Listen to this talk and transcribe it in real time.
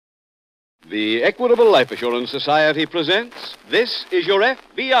The Equitable Life Assurance Society presents This Is Your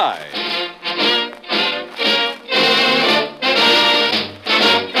FBI.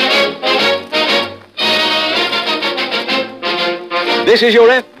 This is Your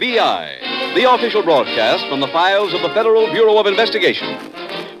FBI, the official broadcast from the files of the Federal Bureau of Investigation.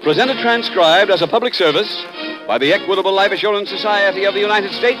 Presented transcribed as a public service by the Equitable Life Assurance Society of the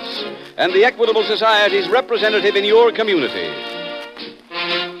United States and the Equitable Society's representative in your community.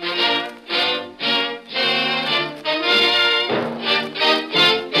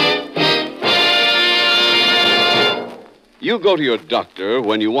 You go to your doctor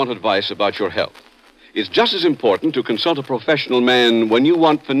when you want advice about your health. It's just as important to consult a professional man when you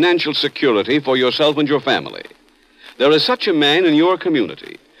want financial security for yourself and your family. There is such a man in your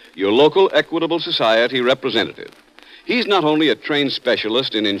community, your local Equitable Society representative. He's not only a trained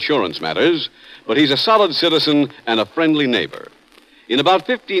specialist in insurance matters, but he's a solid citizen and a friendly neighbor. In about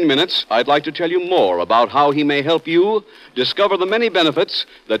 15 minutes, I'd like to tell you more about how he may help you discover the many benefits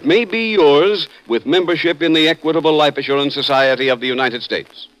that may be yours with membership in the Equitable Life Assurance Society of the United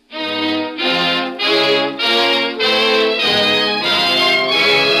States.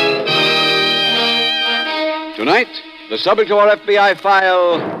 Tonight, the subject of our FBI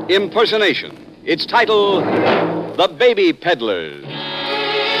file, Impersonation. Its title, The Baby Peddlers.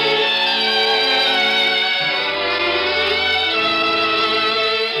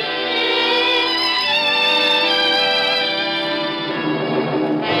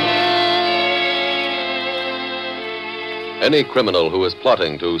 Any criminal who is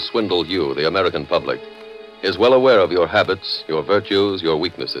plotting to swindle you, the American public, is well aware of your habits, your virtues, your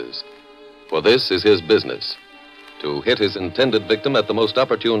weaknesses. For this is his business, to hit his intended victim at the most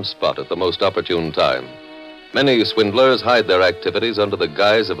opportune spot at the most opportune time. Many swindlers hide their activities under the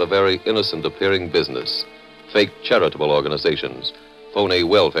guise of a very innocent-appearing business, fake charitable organizations, phony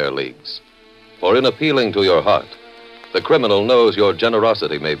welfare leagues. For in appealing to your heart, the criminal knows your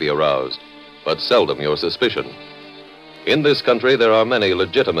generosity may be aroused, but seldom your suspicion. In this country, there are many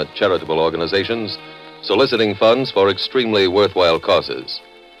legitimate charitable organizations soliciting funds for extremely worthwhile causes.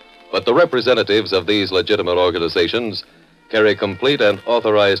 But the representatives of these legitimate organizations carry complete and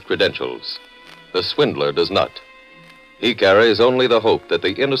authorized credentials. The swindler does not. He carries only the hope that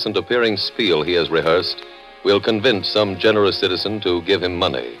the innocent-appearing spiel he has rehearsed will convince some generous citizen to give him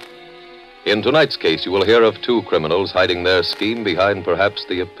money. In tonight's case, you will hear of two criminals hiding their scheme behind perhaps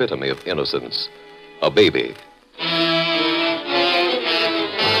the epitome of innocence, a baby.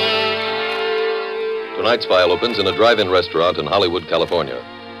 Tonight's file opens in a drive-in restaurant in Hollywood, California.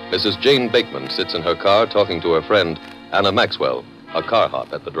 Mrs. Jane Bakeman sits in her car talking to her friend, Anna Maxwell, a car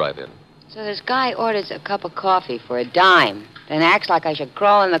hop at the drive-in. So this guy orders a cup of coffee for a dime, then acts like I should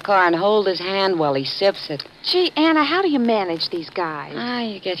crawl in the car and hold his hand while he sips it. Gee, Anna, how do you manage these guys?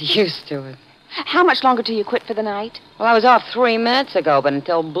 You get used to it. How much longer till you quit for the night? Well, I was off 3 minutes ago, but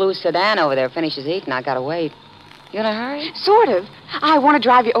until Blue Sedan over there finishes eating, I gotta wait. You in a hurry? Sort of. I want to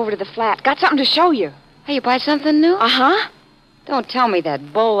drive you over to the flat. Got something to show you. Hey, you buy something new? Uh-huh. Don't tell me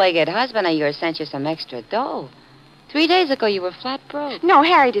that bow-legged husband of yours sent you some extra dough. 3 days ago, you were flat broke. No,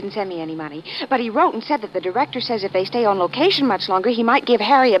 Harry didn't send me any money. But he wrote and said that the director says if they stay on location much longer, he might give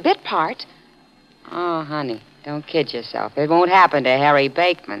Harry a bit part. Oh, honey, don't kid yourself. It won't happen to Harry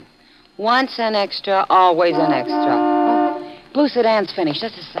Bakeman. Once an extra, always an extra. Blue Sedan's finished.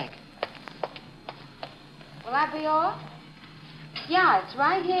 Just a sec. Will that be all? Yeah, it's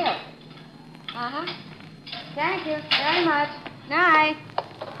right here. Uh-huh. Thank you very much. Night.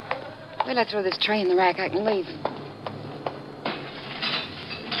 Wait till I throw this tray in the rack. I can leave.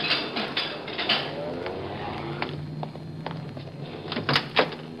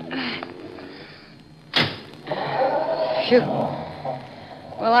 Phew.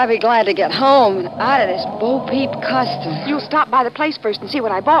 Well, I'll be glad to get home and out of this bo-peep custom. You'll stop by the place first and see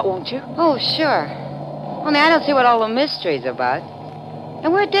what I bought, won't you? Oh, sure. Only I don't see what all the mystery's about.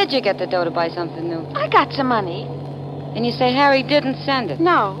 And where did you get the dough to buy something new? I got some money. And you say Harry didn't send it?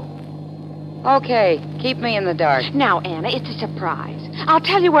 No. Okay, keep me in the dark. Now, Anna, it's a surprise. I'll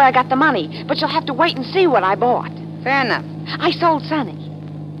tell you where I got the money, but you'll have to wait and see what I bought. Fair enough. I sold Sonny.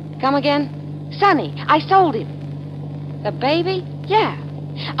 Come again? Sonny, I sold him. The baby? Yeah.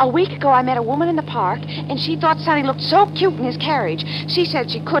 A week ago, I met a woman in the park, and she thought Sonny looked so cute in his carriage. She said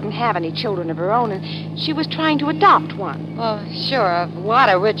she couldn't have any children of her own, and she was trying to adopt one. Well, sure. A lot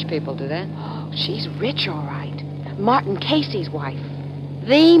of rich people do that. Oh, she's rich, all right. Martin Casey's wife.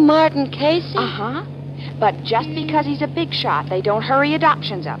 The Martin Casey? Uh-huh. But just because he's a big shot, they don't hurry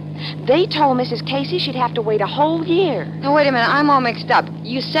adoptions up. They told Mrs. Casey she'd have to wait a whole year. Now, wait a minute. I'm all mixed up.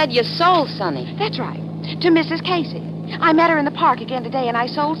 You said you sold Sonny. That's right. To Mrs. Casey. I met her in the park again today, and I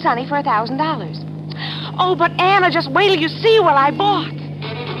sold Sonny for $1,000. Oh, but Anna, just wait till you see what I bought.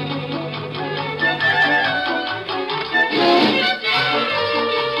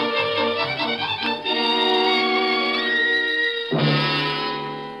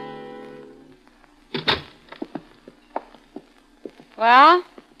 Well,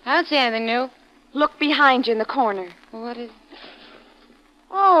 I don't see anything new. Look behind you in the corner. What is...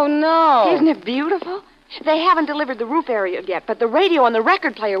 Oh, no. Isn't it beautiful? They haven't delivered the roof area yet, but the radio and the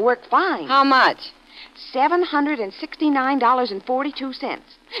record player work fine. How much? $769.42.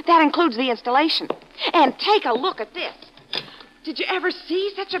 That includes the installation. And take a look at this. Did you ever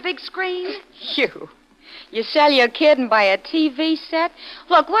see such a big screen? You sell your kid and buy a TV set?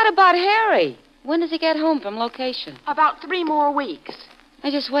 Look, what about Harry? When does he get home from location? About 3 more weeks.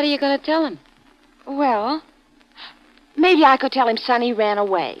 What are you going to tell him? Well, maybe I could tell him Sonny ran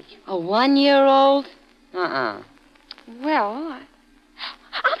away. A 1-year-old? Uh-uh. Well,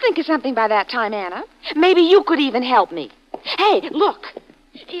 I'll think of something by that time, Anna. Maybe you could even help me. Hey, look.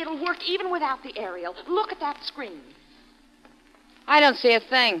 It'll work even without the aerial. Look at that screen. I don't see a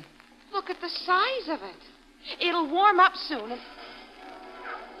thing. Look at the size of it. It'll warm up soon.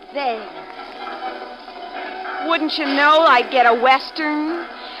 There. Wouldn't you know I'd get a Western?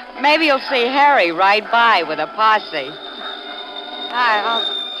 Maybe you'll see Harry ride by with a posse. All right, I'll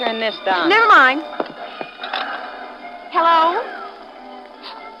turn this down. Never mind. Hello?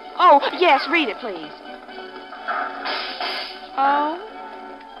 Oh, yes, read it, please. Oh?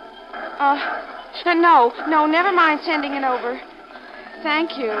 No, never mind sending it over.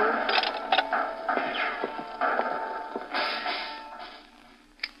 Thank you.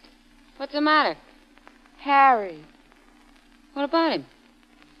 What's the matter? Harry. What about him?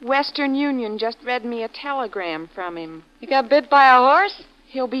 Western Union just read me a telegram from him. You got bit by a horse?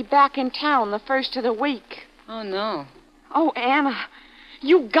 He'll be back in town the first of the week. Oh, no. Oh, Anna,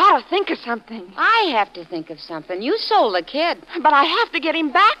 you gotta think of something. I have to think of something. You sold the kid. But I have to get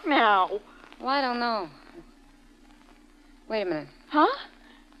him back now. Well, I don't know. Wait a minute. Huh?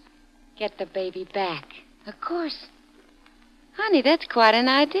 Get the baby back. Of course. Honey, that's quite an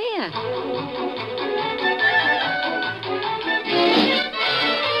idea.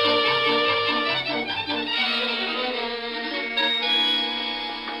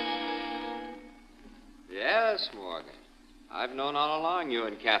 Yes, Morgan. I've known all along you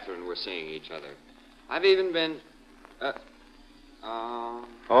and Catherine were seeing each other. I've even been...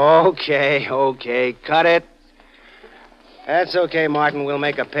 Okay. Cut it. That's okay, Martin. We'll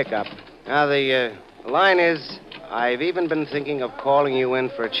make a pickup. Now, the line is, I've even been thinking of calling you in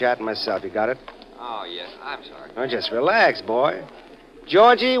for a chat myself. You got it? Oh, yes. I'm sorry. Oh, just relax, boy.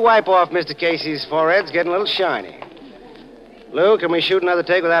 Georgie, wipe off Mr. Casey's forehead. It's getting a little shiny. Lou, can we shoot another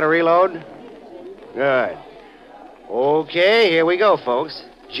take without a reload? Good. Okay, here we go, folks.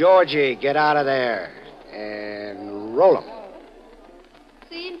 Georgie, get out of there. And roll 'em.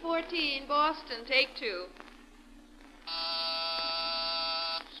 Scene 14, Boston, take 2.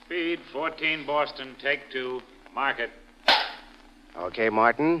 Speed 14, Boston, take 2. Mark it. Okay,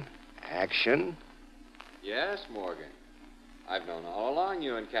 Martin. Action. Yes, Morgan. I've known all along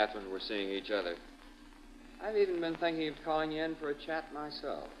you and Catherine were seeing each other. I've even been thinking of calling you in for a chat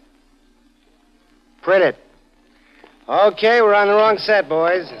myself. Print it. Okay, we're on the wrong set,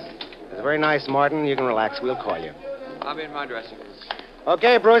 boys. It's very nice, Martin. You can relax. We'll call you. I'll be in my dressing room.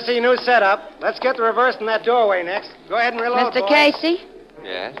 Okay, Brucey, new setup. Let's get the reverse in that doorway next. Go ahead and reload, Mr. boys. Casey,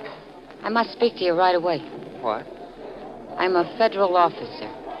 Yes? I must speak to you right away. What? I'm a federal officer.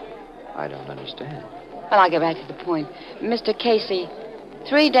 I don't understand. Well, I'll get back to the point. Mr. Casey,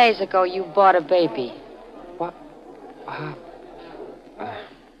 3 days ago you bought a baby. What?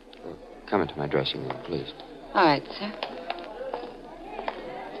 Come into my dressing room, please. All right, sir.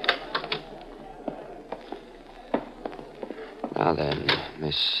 Now then,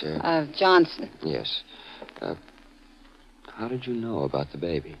 Miss... Johnson. Yes. How did you know about the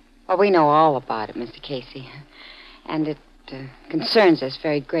baby? Well, we know all about it, Mr. Casey. And it concerns us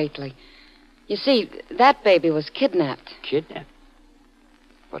very greatly. You see, that baby was kidnapped. Kidnapped?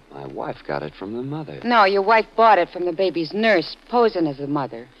 But my wife got it from the mother. No, your wife bought it from the baby's nurse, posing as the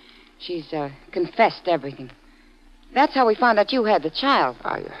mother. She's confessed everything. That's how we found out you had the child.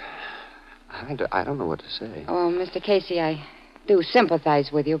 I don't know what to say. Oh, Mr. Casey, I do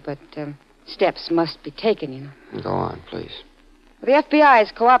sympathize with you, but steps must be taken, you know. Go on, please. Well, the FBI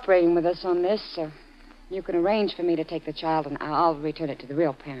is cooperating with us on this, so you can arrange for me to take the child, and I'll return it to the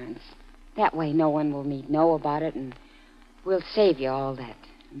real parents. That way no one will need know about it, and we'll save you all that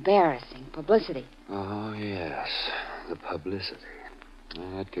embarrassing publicity. Oh, yes. The publicity.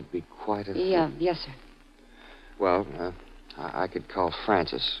 That could be quite a Yeah, thing. yes, sir. Well, I could call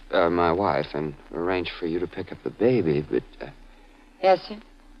Frances, my wife, and arrange for you to pick up the baby, but... Yes, sir?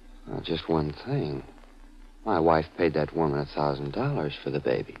 Well, just one thing. My wife paid that woman $1,000 for the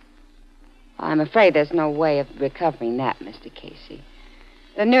baby. I'm afraid there's no way of recovering that, Mr. Casey.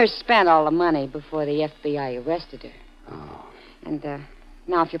 The nurse spent all the money before the FBI arrested her. Oh. And,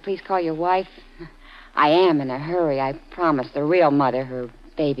 now, if you please call your wife. I am in a hurry. I promised the real mother her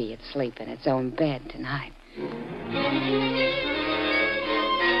baby would sleep in its own bed tonight.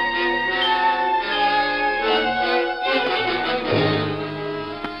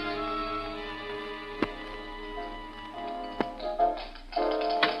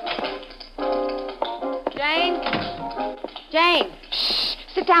 Jane! Shh!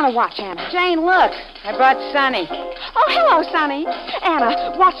 Sit down and watch, Anna. Jane, look. I brought Sonny. Oh, hello, Sonny.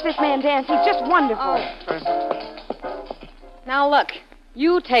 Anna, watch this man dance. He's just wonderful. Now, look.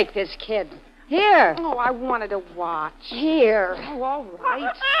 You take this kid. Here. Oh, I wanted to watch. Here. Oh, all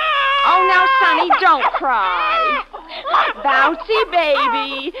right. Oh, now, Sonny, don't cry. Bouncy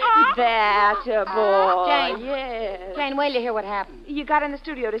baby. That's a boy. Jane. Yes. Jane, wait till you hear what happened. You got in the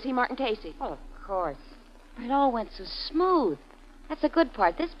studio to see Martin Casey. Well, of course. But it all went so smooth. That's the good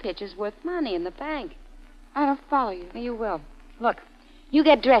part. This picture's worth money in the bank. I don't follow you. You will. Look, you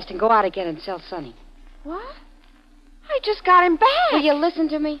get dressed and go out again and sell Sonny. What? I just got him back. Will you listen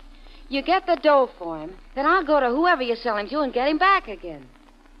to me? You get the dough for him, then I'll go to whoever you sell him to and get him back again.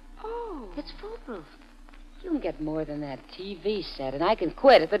 Oh. It's foolproof. You can get more than that TV set, and I can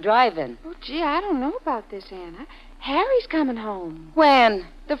quit at the drive-in. Oh, gee, I don't know about this, Anna. Harry's coming home. When?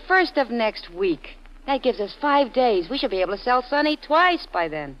 The 1st of next week. That gives us 5 days. We should be able to sell Sonny twice by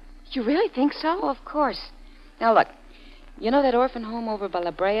then. You really think so? Oh, of course. Now, look. You know that orphan home over by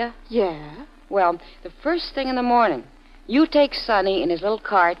La Brea? Yeah. Well, the first thing in the morning, you take Sonny in his little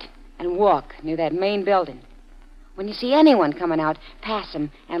cart and walk near that main building. When you see anyone coming out, pass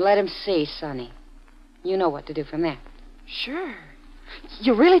him and let him see Sonny. You know what to do from there. Sure.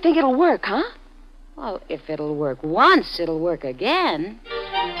 You really think it'll work, huh? Well, if it'll work once, it'll work again.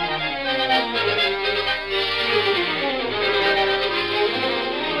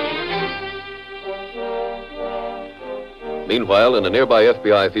 Meanwhile, in a nearby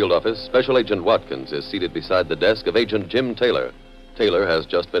FBI field office, Special Agent Watkins is seated beside the desk of Agent Jim Taylor. Taylor has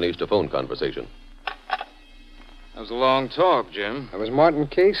just finished a phone conversation. That was a long talk, Jim. That was Martin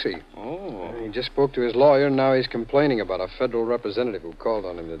Casey. Oh. He just spoke to his lawyer, and now he's complaining about a federal representative who called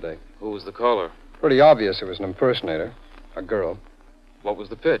on him today. Who was the caller? Pretty obvious it was an impersonator. A girl. What was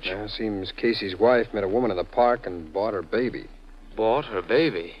the pitch? Seems Casey's wife met a woman in the park and bought her baby. Bought her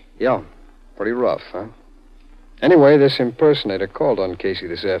baby? Yeah. Pretty rough, huh? Anyway, this impersonator called on Casey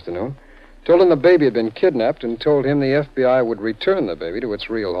this afternoon, told him the baby had been kidnapped, and told him the FBI would return the baby to its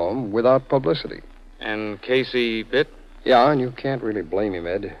real home without publicity. And Casey bit? Yeah, and you can't really blame him,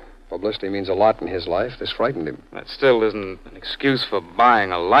 Ed. Publicity means a lot in his life. This frightened him. That still isn't an excuse for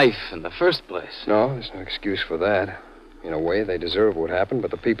buying a life in the first place. No, there's no excuse for that. In a way, they deserve what happened, but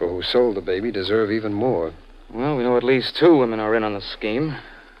the people who sold the baby deserve even more. Well, we know at least 2 women are in on the scheme.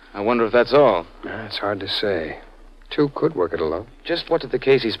 I wonder if that's all. It's hard to say. 2 could work it alone. Just what did the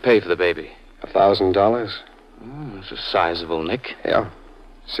Caseys pay for the baby? $1,000. Oh, that's a sizable nick. Yeah.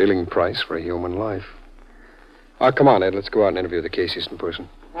 Ceiling price for a human life. Come on, Ed. Let's go out and interview the Caseys in person.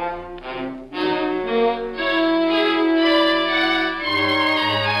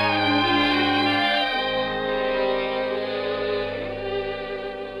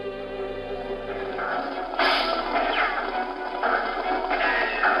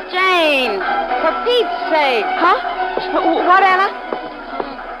 Jane! For Pete's sake! Huh? What, Anna?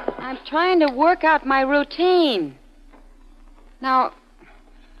 I'm trying to work out my routine. Now,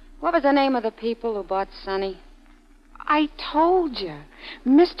 what was the name of the people who bought Sonny? I told you.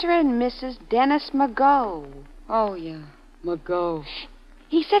 Mr. and Mrs. Dennis McGough. Oh, yeah. McGough.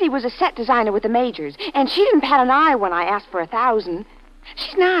 He said he was a set designer with the Majors, and she didn't bat an eye when I asked for $1,000.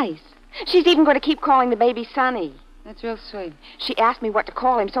 She's nice. She's even going to keep calling the baby Sonny. That's real sweet. She asked me what to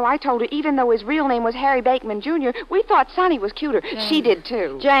call him, so I told her even though his real name was Harry Bakeman Jr., we thought Sonny was cuter. Jane. She did,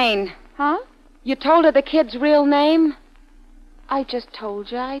 too. Jane. Huh? You told her the kid's real name? I just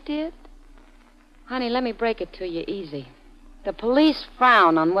told you I did. Honey, let me break it to you easy. The police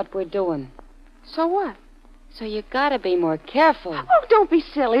frown on what we're doing. So what? So you gotta be more careful. Oh, don't be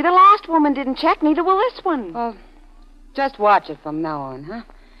silly. The last woman didn't check, neither will this one. Well, just watch it from now on, huh?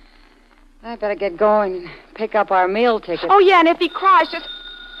 I better get going and pick up our meal ticket. Oh, yeah, and if he cries, just...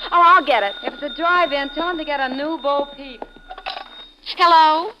 Oh, I'll get it. If it's a drive-in, tell him to get a new Bo Peep.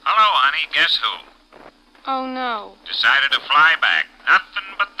 Hello? Hello, honey. Guess who? Oh, no. Decided to fly back.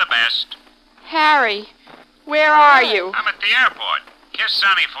 Nothing but the best. Harry. Where are you? I'm at the airport. Kiss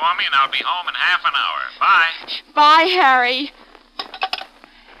Sonny for me, and I'll be home in half an hour. Bye. Bye, Harry.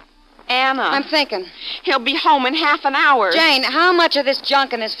 Anna. I'm thinking. He'll be home in half an hour. Jane, how much of this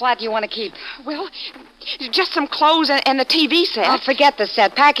junk in this flat do you want to keep? Well, just some clothes and the TV set. Oh, forget the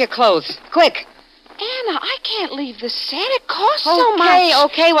set. Pack your clothes. Quick. Anna, I can't leave the set. It costs so much.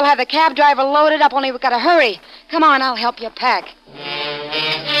 Okay. We'll have the cab driver loaded up, only we've got to hurry. Come on, I'll help you pack.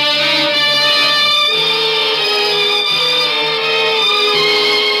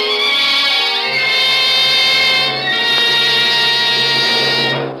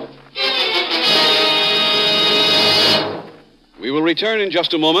 We will return in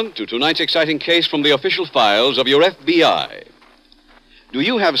just a moment to tonight's exciting case from the official files of your FBI. Do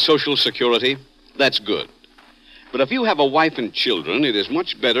you have Social Security? That's good. But if you have a wife and children, it is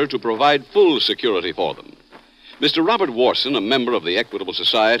much better to provide full security for them. Mr. Robert Warson, a member of the Equitable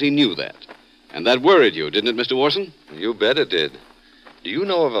Society, knew that. And that worried you, didn't it, Mr. Warson? You bet it did. Do you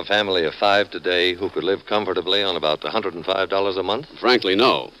know of a family of 5 today who could live comfortably on about $105 a month? Frankly,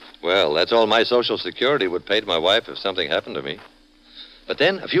 no. Well, that's all my Social Security would pay to my wife if something happened to me. But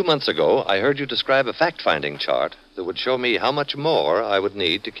then, a few months ago, I heard you describe a fact-finding chart that would show me how much more I would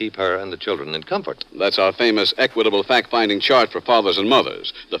need to keep her and the children in comfort. That's our famous Equitable fact-finding chart for fathers and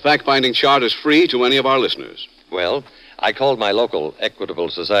mothers. The fact-finding chart is free to any of our listeners. Well, I called my local Equitable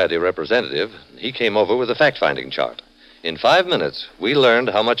Society representative. He came over with a fact-finding chart. In 5 minutes, we learned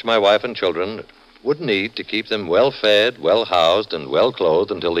how much my wife and children would need to keep them well-fed, well-housed, and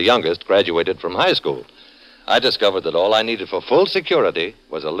well-clothed until the youngest graduated from high school. I discovered that all I needed for full security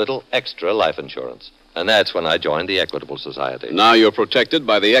was a little extra life insurance. And that's when I joined the Equitable Society. Now you're protected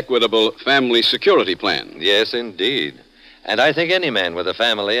by the Equitable Family Security Plan. Yes, indeed. And I think any man with a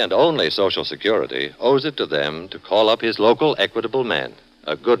family and only Social Security owes it to them to call up his local Equitable man.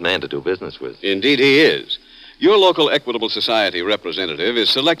 A good man to do business with. Indeed he is. Your local Equitable Society representative is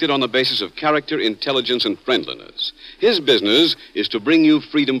selected on the basis of character, intelligence, and friendliness. His business is to bring you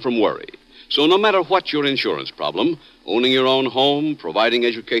freedom from worry. So no matter what your insurance problem, owning your own home, providing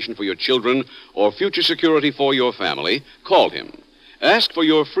education for your children, or future security for your family, call him. Ask for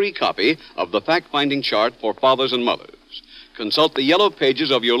your free copy of the fact-finding chart for fathers and mothers. Consult the yellow pages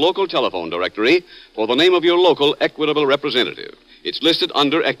of your local telephone directory for the name of your local Equitable representative. It's listed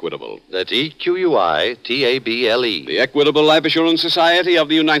under Equitable. That's EQUITABLE. The Equitable Life Assurance Society of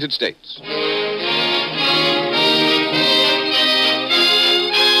the United States.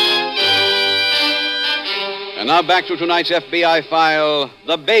 And now back to tonight's FBI file,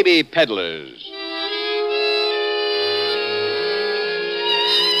 The Baby Peddlers.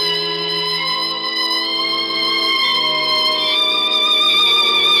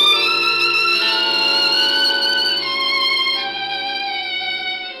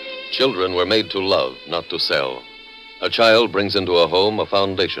 Children were made to love, not to sell. A child brings into a home a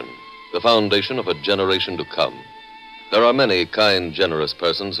foundation, the foundation of a generation to come. There are many kind, generous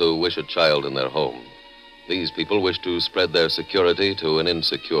persons who wish a child in their home. These people wish to spread their security to an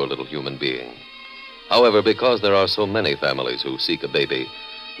insecure little human being. However, because there are so many families who seek a baby,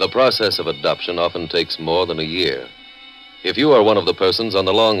 the process of adoption often takes more than a year. If you are one of the persons on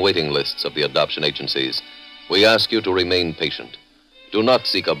the long waiting lists of the adoption agencies, we ask you to remain patient. Do not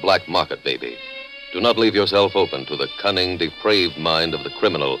seek a black market baby. Do not leave yourself open to the cunning, depraved mind of the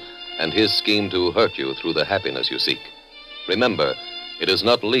criminal and his scheme to hurt you through the happiness you seek. Remember, it is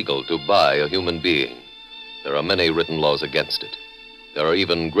not legal to buy a human being. There are many written laws against it. There are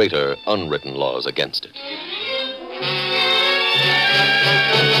even greater unwritten laws against it.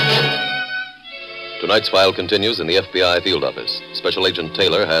 Tonight's file continues in the FBI field office. Special Agent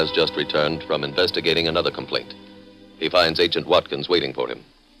Taylor has just returned from investigating another complaint. He finds Agent Watkins waiting for him.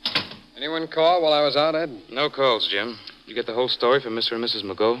 Anyone call while I was out, Ed? No calls, Jim. You get the whole story from Mr. and Mrs.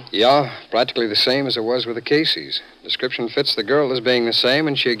 McGough? Yeah, practically the same as it was with the Caseys. Description fits the girl as being the same,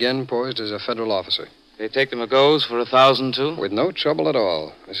 and she again posed as a federal officer. They take the McGoughs for $1,000, too? With no trouble at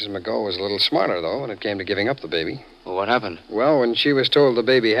all. Mrs. McGough was a little smarter, though, when it came to giving up the baby. Well, what happened? Well, when she was told the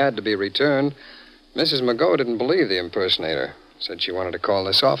baby had to be returned, Mrs. McGough didn't believe the impersonator. Said she wanted to call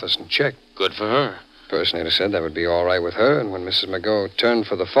this office and check. Good for her. Impersonator said that would be all right with her, and when Mrs. McGough turned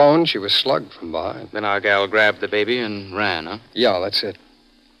for the phone, she was slugged from behind. Then our gal grabbed the baby and ran, huh? Yeah, that's it.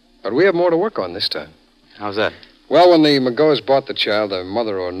 But we have more to work on this time. How's that? Well, when the McGoughs bought the child, the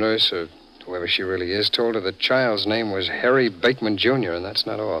mother or nurse or whoever she really is told her the child's name was Harry Bateman Jr., and that's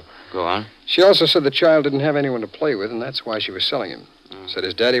not all. Go on. She also said the child didn't have anyone to play with, and that's why she was selling him. Said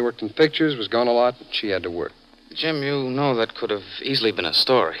his daddy worked in pictures, was gone a lot, and she had to work. Jim, you know that could have easily been a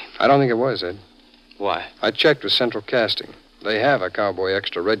story. I don't think it was, Ed. Why? I checked with Central Casting. They have a Cowboy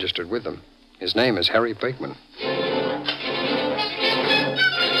Extra registered with them. His name is Harry Bateman.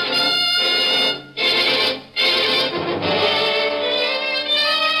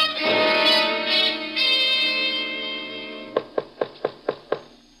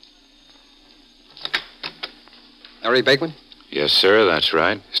 Harry Bateman? Yes, sir, that's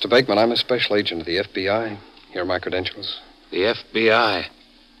right. Mr. Bateman, I'm a special agent of the FBI. Here are my credentials. The FBI.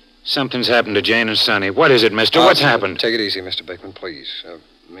 Something's happened to Jane and Sonny. What is it, mister? What's happened? Take it easy, Mr. Bateman, please.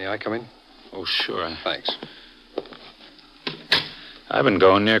 May I come in? Oh, sure. Thanks. I've been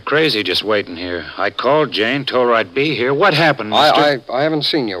going near crazy just waiting here. I called Jane, told her I'd be here. What happened, mister? I haven't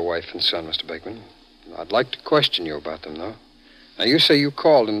seen your wife and son, Mr. Bateman. I'd like to question you about them, though. Now, you say you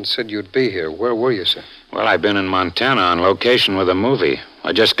called and said you'd be here. Where were you, sir? Well, I've been in Montana on location with a movie.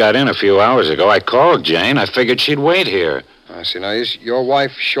 I just got in a few hours ago. I called Jane. I figured she'd wait here. I see. Now, is your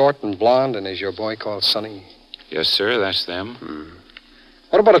wife short and blonde, and is your boy called Sonny? Yes, sir, that's them.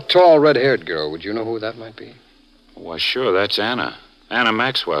 What about a tall, red-haired girl? Would you know who that might be? Well, sure, that's Anna. Anna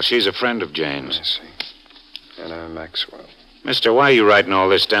Maxwell. She's a friend of Jane's. I see. Anna Maxwell. Mister, why are you writing all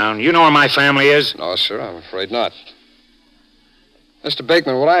this down? You know where my family is? No, sir, I'm afraid not. Mr.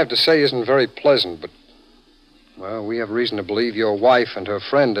 Bateman, what I have to say isn't very pleasant, but, well, we have reason to believe your wife and her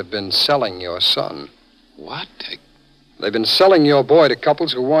friend have been selling your son. What? They've been selling your boy to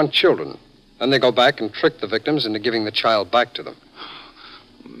couples who want children. Then they go back and trick the victims into giving the child back to them.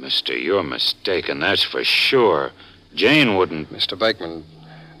 Mister, you're mistaken, that's for sure. Jane wouldn't. Mr. Bateman,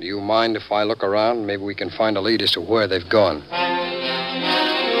 do you mind if I look around? Maybe we can find a lead as to where they've gone.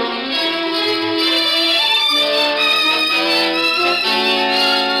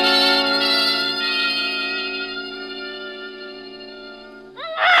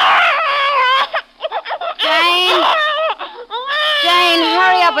 Jane,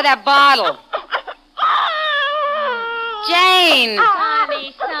 hurry up with that bottle. Jane!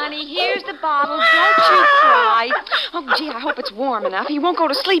 Sonny, here's the bottle. Don't you cry. Oh, gee, I hope it's warm enough. He won't go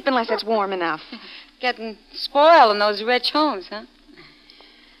to sleep unless it's warm enough. Getting spoiled in those rich homes, huh?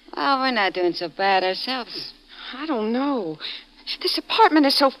 Well, we're not doing so bad ourselves. I don't know. This apartment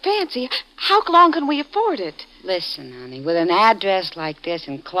is so fancy. How long can we afford it? Listen, honey, with an address like this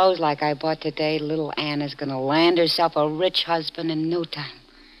and clothes like I bought today, little Anna's going to land herself a rich husband in no time.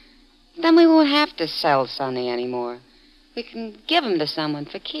 Then we won't have to sell Sonny anymore. We can give him to someone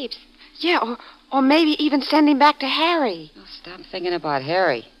for keeps. Yeah, or maybe even send him back to Harry. Oh, stop thinking about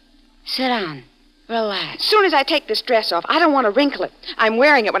Harry. Sit down. Relax. As soon as I take this dress off, I don't want to wrinkle it. I'm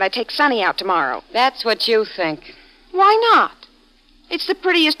wearing it when I take Sonny out tomorrow. That's what you think. Why not? It's the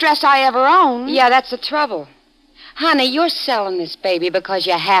prettiest dress I ever owned. Yeah, that's the trouble. Honey, you're selling this baby because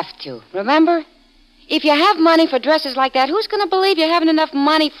you have to. Remember? If you have money for dresses like that, who's going to believe you haven't enough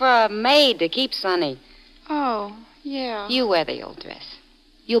money for a maid to keep Sonny? Oh, yeah. You wear the old dress.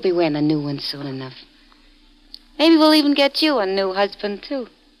 You'll be wearing a new one soon enough. Maybe we'll even get you a new husband, too.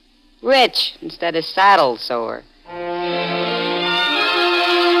 Rich instead of saddle sore.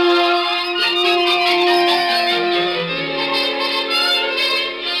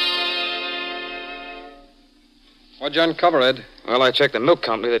 What'd you uncover, Ed? Well, I checked the milk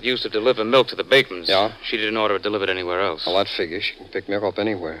company that used to deliver milk to the Batemans. Yeah? She didn't order it delivered anywhere else. Well, that figures. She can pick milk up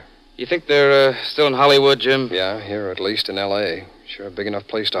anywhere. You think they're still in Hollywood, Jim? Yeah, here, at least in L.A. Sure a big enough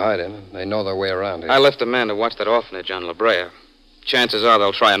place to hide in. They know their way around here. I left a man to watch that orphanage on La Brea. Chances are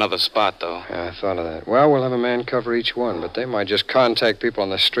they'll try another spot, though. Yeah, I thought of that. Well, we'll have a man cover each one, but they might just contact people on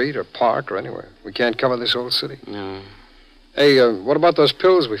the street or park or anywhere. We can't cover this whole city. No. Hey, what about those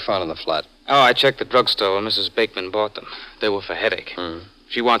pills we found in the flat? Oh, I checked the drugstore when Mrs. Bateman bought them. They were for headache. If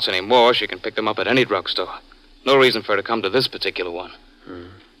she wants any more, she can pick them up at any drugstore. No reason for her to come to this particular one.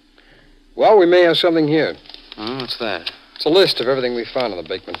 Well, we may have something here. Oh, what's that? It's a list of everything we found in the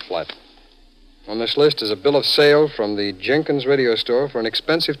Bateman flat. On this list is a bill of sale from the Jenkins radio store for an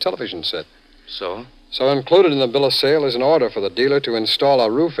expensive television set. So? So included in the bill of sale is an order for the dealer to install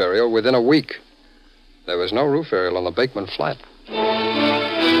a roof aerial within a week. There was no roof aerial on the Bateman flat.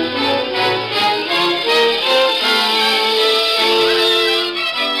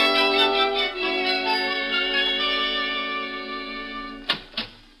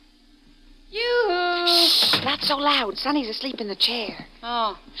 Shh, not so loud. Sonny's asleep in the chair.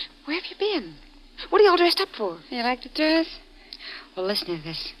 Oh. Where have you been? What are you all dressed up for? You like the dress? Well, listen to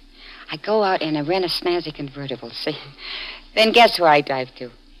this. I go out and I rent a snazzy convertible, see? Then guess where I drive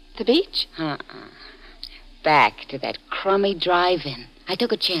to? The beach? Back to that crummy drive-in. I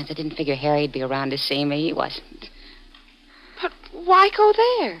took a chance. I didn't figure Harry'd be around to see me. He wasn't. But why go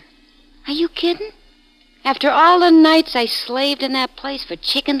there? Are you kidding? After all the nights I slaved in that place for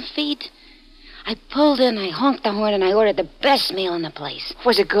chicken feed, I pulled in, I honked the horn, and I ordered the best meal in the place.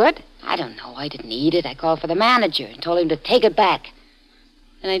 Was it good? I don't know. I didn't eat it. I called for the manager and told him to take it back.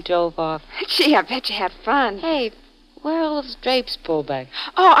 And I drove off. Gee, I bet you had fun. Hey, where are all those drapes pulled back?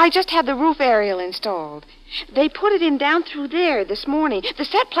 Oh, I just had the roof aerial installed. They put it in down through there this morning. The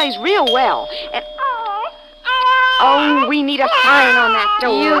set plays real well. And oh, we need a sign on that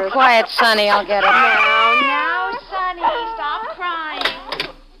door. You quiet, Sonny. I'll get it. Now, Sonny, stop crying.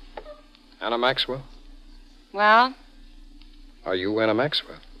 Anna Maxwell? Well? Are you Anna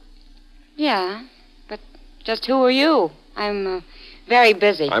Maxwell? Yeah, but just who are you? I'm very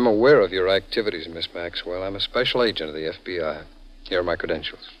busy. I'm aware of your activities, Miss Maxwell. I'm a special agent of the FBI. Here are my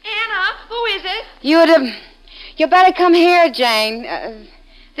credentials. Anna, who is it? You better come here, Jane.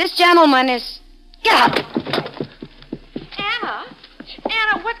 This gentleman is... Get up!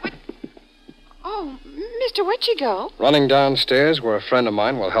 Anna, what... Oh, mister, where'd she go? Running downstairs where a friend of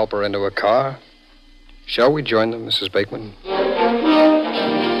mine will help her into a car. Shall we join them, Mrs. Bakeman?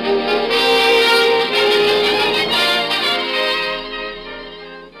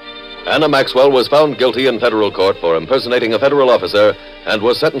 Anna Maxwell was found guilty in federal court for impersonating a federal officer and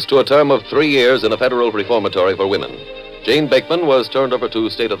was sentenced to a term of 3 years in a federal reformatory for women. Jane Bakeman was turned over to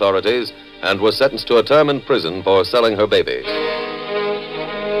state authorities and was sentenced to a term in prison for selling her baby.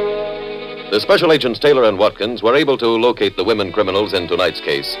 The special agents Taylor and Watkins were able to locate the women criminals in tonight's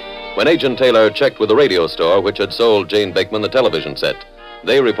case when Agent Taylor checked with the radio store which had sold Jane Bakeman the television set.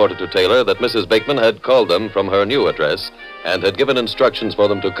 They reported to Taylor that Mrs. Bakeman had called them from her new address and had given instructions for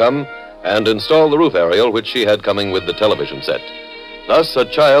them to come and install the roof aerial which she had coming with the television set. Thus, a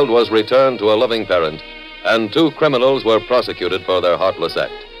child was returned to a loving parent, and 2 criminals were prosecuted for their heartless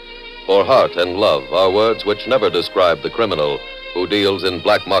act. For heart and love are words which never describe the criminal who deals in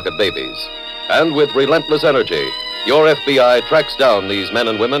black market babies. And with relentless energy, your FBI tracks down these men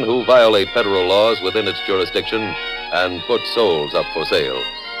and women who violate federal laws within its jurisdiction and put souls up for sale.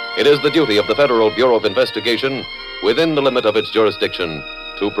 It is the duty of the Federal Bureau of Investigation, within the limit of its jurisdiction,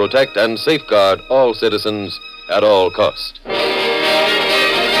 to protect and safeguard all citizens at all cost.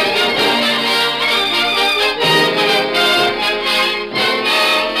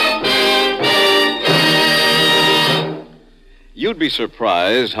 You'd be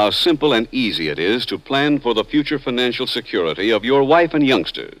surprised how simple and easy it is to plan for the future financial security of your wife and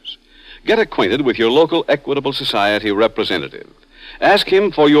youngsters. Get acquainted with your local Equitable Society representative. Ask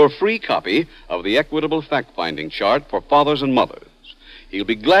him for your free copy of the Equitable Fact-Finding Chart for fathers and mothers. He'll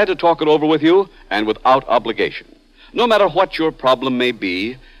be glad to talk it over with you and without obligation. No matter what your problem may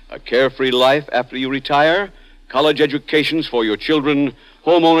be, a carefree life after you retire, college educations for your children,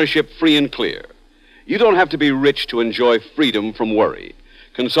 home ownership free and clear. You don't have to be rich to enjoy freedom from worry.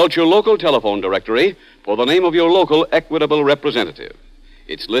 Consult your local telephone directory for the name of your local Equitable representative.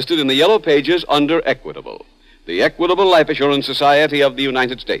 It's listed in the yellow pages under Equitable, the Equitable Life Assurance Society of the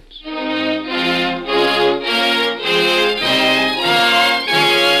United States.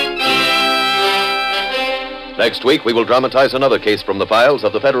 Next week, we will dramatize another case from the files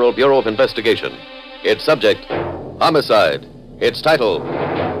of the Federal Bureau of Investigation. Its subject, homicide. Its title,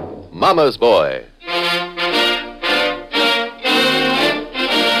 Mama's Boy.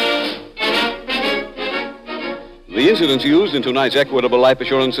 The incidents used in tonight's Equitable Life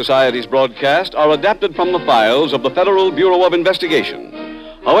Assurance Society's broadcast are adapted from the files of the Federal Bureau of Investigation.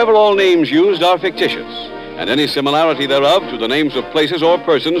 However, all names used are fictitious, and any similarity thereof to the names of places or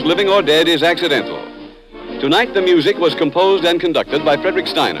persons, living or dead, is accidental. Tonight, the music was composed and conducted by Frederick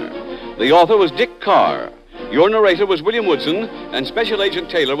Steiner. The author was Dick Carr. Your narrator was William Woodson, and Special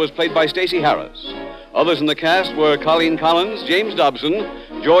Agent Taylor was played by Stacey Harris. Others in the cast were Colleen Collins, James Dobson,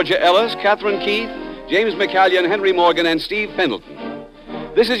 Georgia Ellis, Catherine Keith, James McCallion, Henry Morgan, and Steve Pendleton.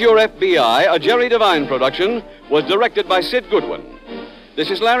 This is Your FBI, a Jerry Devine production, was directed by Sid Goodwin. This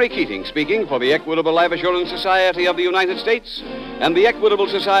is Larry Keating speaking for the Equitable Life Assurance Society of the United States and the Equitable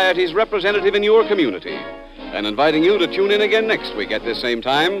Society's representative in your community, and inviting you to tune in again next week at this same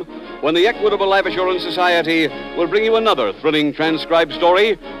time when the Equitable Life Assurance Society will bring you another thrilling transcribed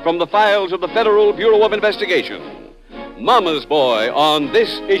story from the files of the Federal Bureau of Investigation. Mama's Boy on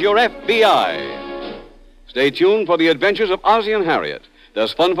This Is Your FBI. Stay tuned for the adventures of Ozzie and Harriet.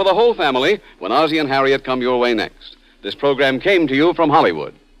 There's fun for the whole family when Ozzie and Harriet come your way next. This program came to you from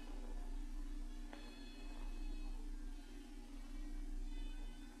Hollywood.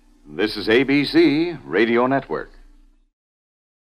 This is ABC Radio Network.